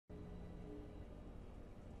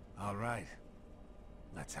All right.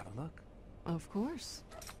 Let's have a look. Of course.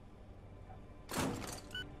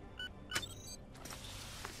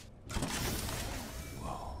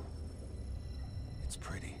 Whoa. It's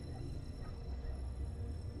pretty.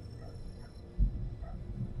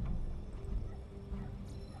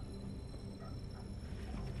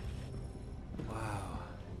 Wow.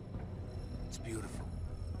 It's beautiful.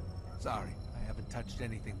 Sorry, I haven't touched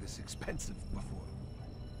anything this expensive before.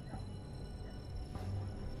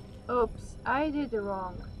 Oops, I did it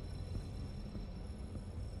wrong.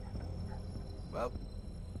 Well,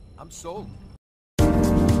 I'm sold.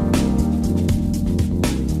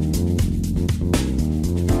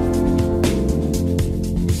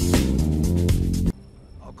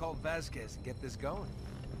 I'll call Vasquez and get this going.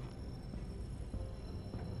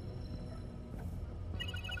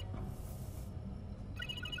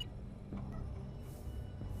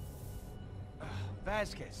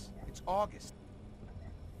 Vasquez, it's August.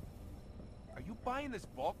 Are you buying this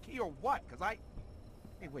vault key or what? Cause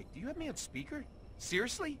Hey, wait, do you have me on speaker?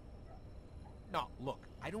 Seriously? No, look,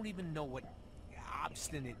 I don't even know what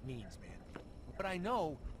obstinate means, man. What I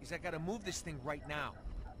know is I gotta move this thing right now.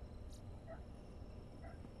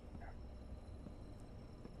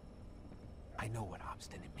 I know what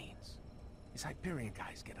obstinate means. These Hyperion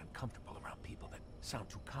guys get uncomfortable around people that sound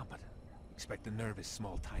too competent. Expect a nervous,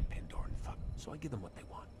 small-time Pandoran fuck. So I give them what they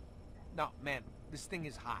want. No, man, this thing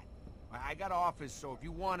is hot. I got an office, so if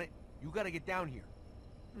you want it, you gotta get down here.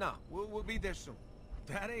 No, we'll be there soon.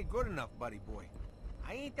 That ain't good enough, buddy boy.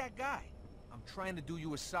 I ain't that guy. I'm trying to do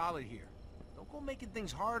you a solid here. Don't go making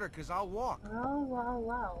things harder, cause I'll walk. Oh, wow,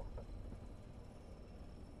 wow.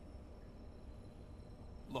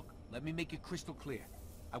 Look, let me make it crystal clear.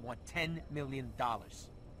 I want $10 million.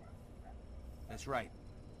 That's right.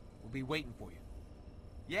 We'll be waiting for you.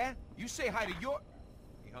 Yeah? You say hi to your...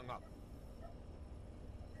 He hung up.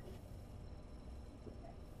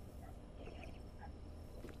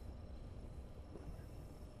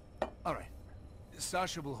 All right.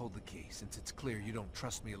 Sasha will hold the key, since it's clear you don't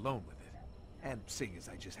trust me alone with it. And seeing as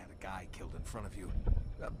I just had a guy killed in front of you,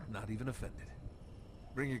 I'm not even offended.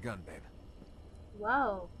 Bring your gun, babe.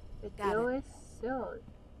 Wow, the deal is sealed.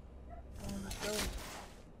 Oh my god.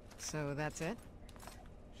 So that's it?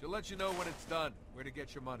 She'll let you know when it's done, where to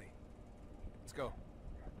get your money. Let's go.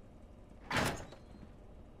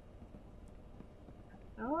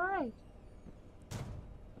 Alright.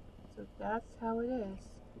 So that's how it is.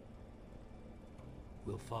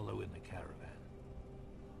 We'll follow in the caravan.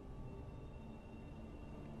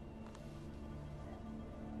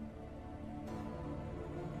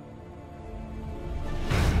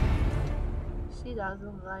 She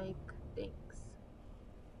doesn't like things.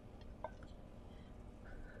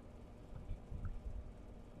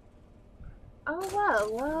 Oh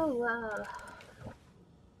well.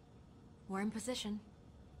 We're in position.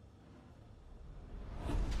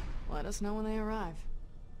 Let us know when they arrive.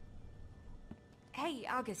 Hey,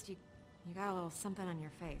 August, you got a little something on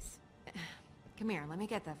your face. Come here, let me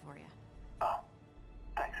get that for you. Oh,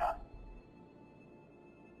 thanks, hon.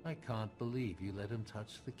 I can't believe you let him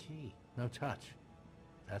touch the key. No touch.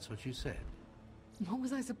 That's what you said. What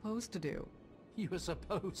was I supposed to do? You were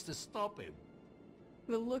supposed to stop him.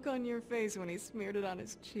 The look on your face when he smeared it on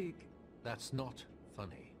his cheek. That's not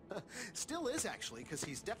funny. Still is, actually, because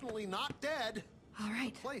he's definitely not dead. All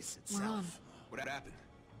right, The place we're on. itself. What happened?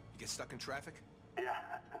 You get stuck in traffic? Yeah,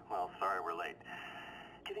 well, sorry we're late.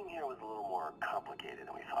 Getting here was a little more complicated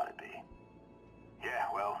than we thought it'd be. Yeah,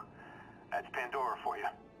 well, that's Pandora for you.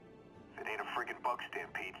 If it ain't a friggin' bug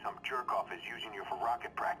stampede, some jerk-off is using you for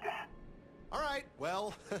rocket practice. All right,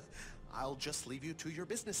 well, I'll just leave you to your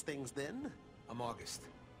business things then. I'm August.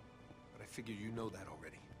 But I figure you know that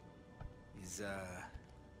already. Is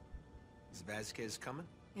Vasquez coming?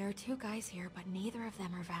 There are two guys here, but neither of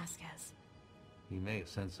them are Vasquez. He may have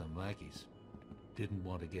sent some lackeys. Didn't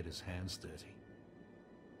want to get his hands dirty.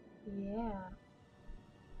 Yeah.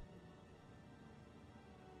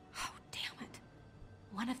 Oh, damn it.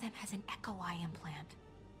 One of them has an echo eye implant.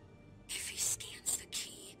 If he scans the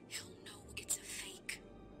key, he'll know it's a fake.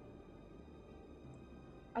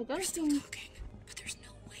 I They're don't still think talking, but there's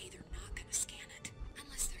no way they're not gonna scan it.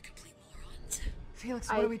 Unless they're complete morons. Felix,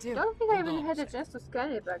 what do we do? I don't think I Hold even on had a a chance to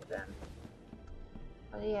scan it back then.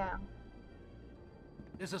 But yeah.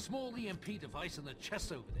 There's a small EMP device in the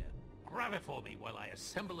chest over there. Grab it for me while I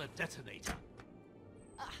assemble a detonator.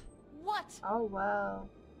 What? Oh wow.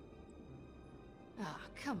 Ah,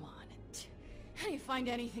 come on. How do you find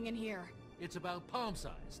anything in here? It's about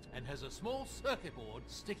palm-sized and has a small circuit board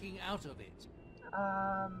sticking out of it.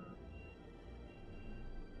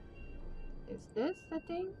 Is this the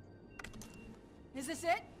thing? Is this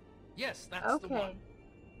it? Yes, that's the one. Okay.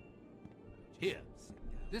 Here.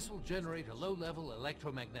 This will generate a low-level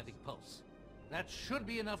electromagnetic pulse. That should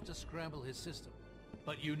be enough to scramble his system.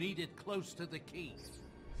 But you need it close to the key.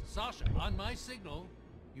 Sasha, on my signal,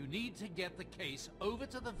 you need to get the case over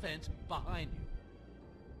to the vent behind you.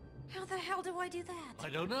 How the hell do I do that? I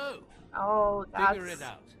don't know. Oh, that's... Figure it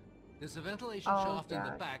out. There's a ventilation Oh, shaft in the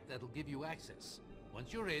God. back that'll give you access.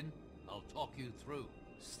 Once you're in, I'll talk you through.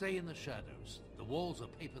 Stay in the shadows. The walls are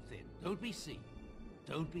paper thin. Don't be seen.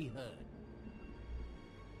 Don't be heard.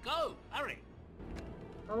 Go! Hurry!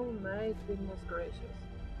 Oh my goodness gracious.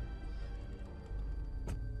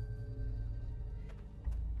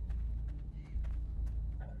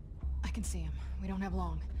 I can see him. We don't have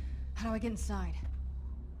long. How do I get inside?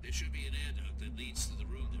 There should be an air duct that leads to the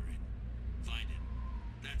room they're in. Find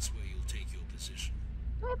it. That's where you'll take your position.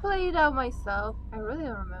 I play it out myself. I really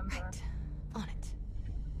don't remember. Right. On it.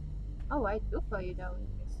 Oh, I do play it out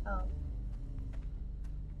myself.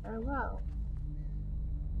 Very well.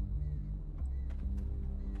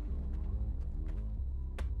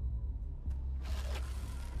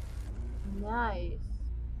 Nice.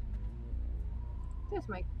 This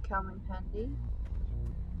might come in handy.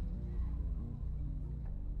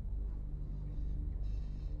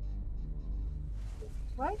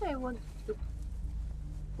 Why do I want to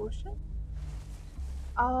push it?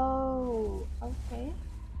 Oh, okay.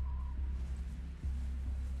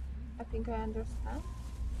 I think I understand.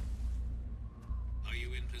 Are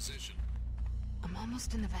you in position? I'm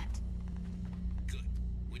almost in the vent. Good.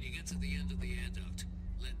 When you get to the end of the air duct,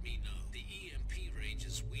 let me know. The EMP range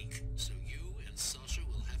is weak, so you and Sasha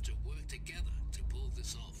will have to work together to pull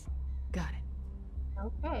this off. Got it.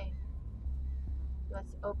 Okay.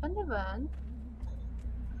 Let's open the vent.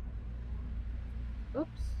 Oops.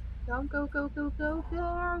 Don't go, go, go, go,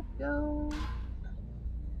 there, go.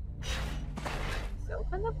 Let's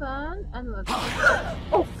open the vent and let's...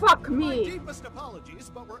 Oh, fuck My me! deepest apologies,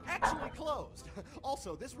 but we're actually closed.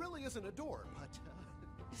 Also, this really isn't a door, but...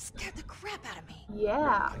 You scared the crap out of me.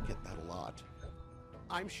 Yeah. I get that a lot.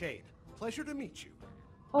 I'm Shade. Pleasure to meet you.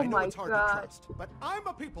 Oh I know my it's hard God. to trust, but I'm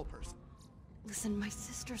a people person. Listen, my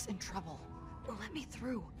sister's in trouble. Let me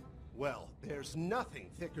through. Well, there's nothing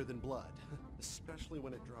thicker than blood, especially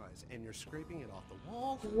when it dries and you're scraping it off the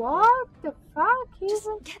wall. What the fuck? Just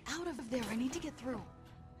Even... get out of there. I need to get through.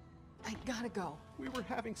 I gotta go. We were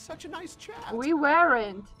having such a nice chat. We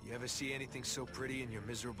weren't. You ever see anything so pretty in your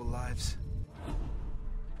miserable lives?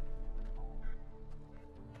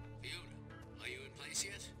 Fiona, are you in place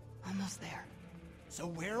yet? Almost there. So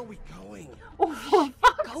where are we going? Oh, for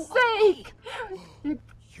fuck's sake!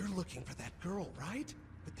 You're looking for that girl, right?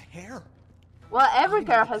 With the hair? Well, every I need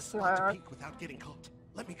girl to get has this spot to her. peek without getting caught.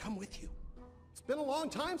 Let me come with you. It's been a long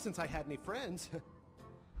time since I had any friends.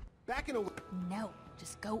 Back in a... No,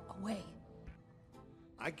 just go away.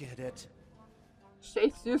 I get it.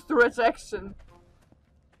 Shade's used to rejection.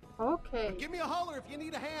 Okay. Give me a holler if you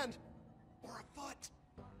need a hand. Or a foot.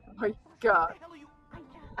 Oh my God. Hell are you...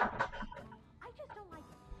 I just don't like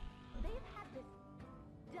it. They've had this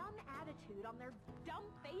dumb attitude on their dumb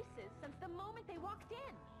faces since the moment they walked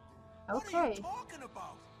in. What are you Okay. talking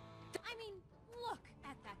about? I mean, look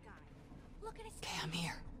at that guy. Look at his Okay, I'm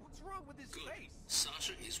here. What's wrong with his Good. face?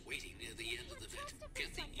 Sasha is waiting near the end of the vent.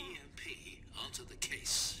 Get the EMP onto the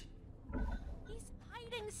case. He's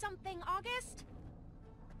hiding something, August.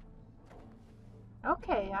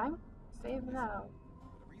 Okay, I'm safe now.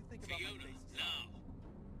 Whatever you think about my Fiona, face. now.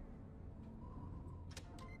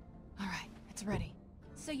 All right, it's ready.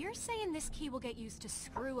 So you're saying this key will get used to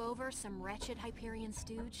screw over some wretched Hyperion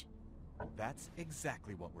stooge? That's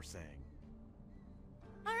exactly what we're saying.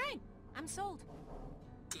 All right, I'm sold.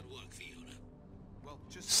 Good work, Fiona. Well,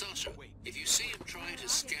 just Sasha, wait. if you see him trying to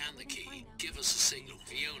scan the key, give us a signal.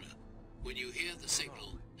 Fiona, when you hear the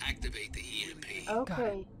signal, activate the EMP.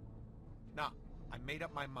 Okay. Nah, I made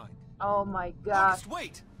up my mind. Oh my God. August,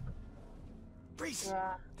 wait! Rhys,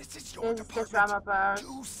 Yeah. this is your This is the department. drama part.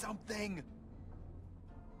 Do something.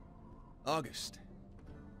 August.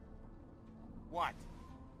 What?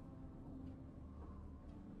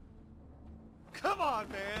 Come on,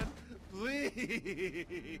 man! Please!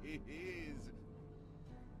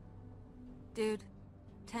 Dude,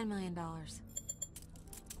 $10 million.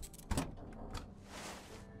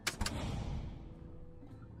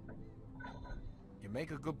 You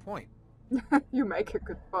make a good point. You make a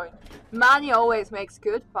good point. Manny always makes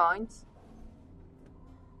good points.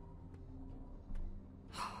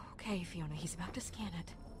 Okay, Fiona, he's about to scan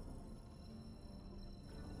it.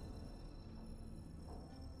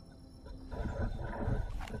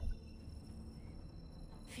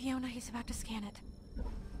 Fiona, he's about to scan it.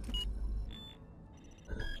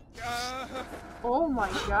 Oh my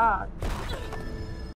god.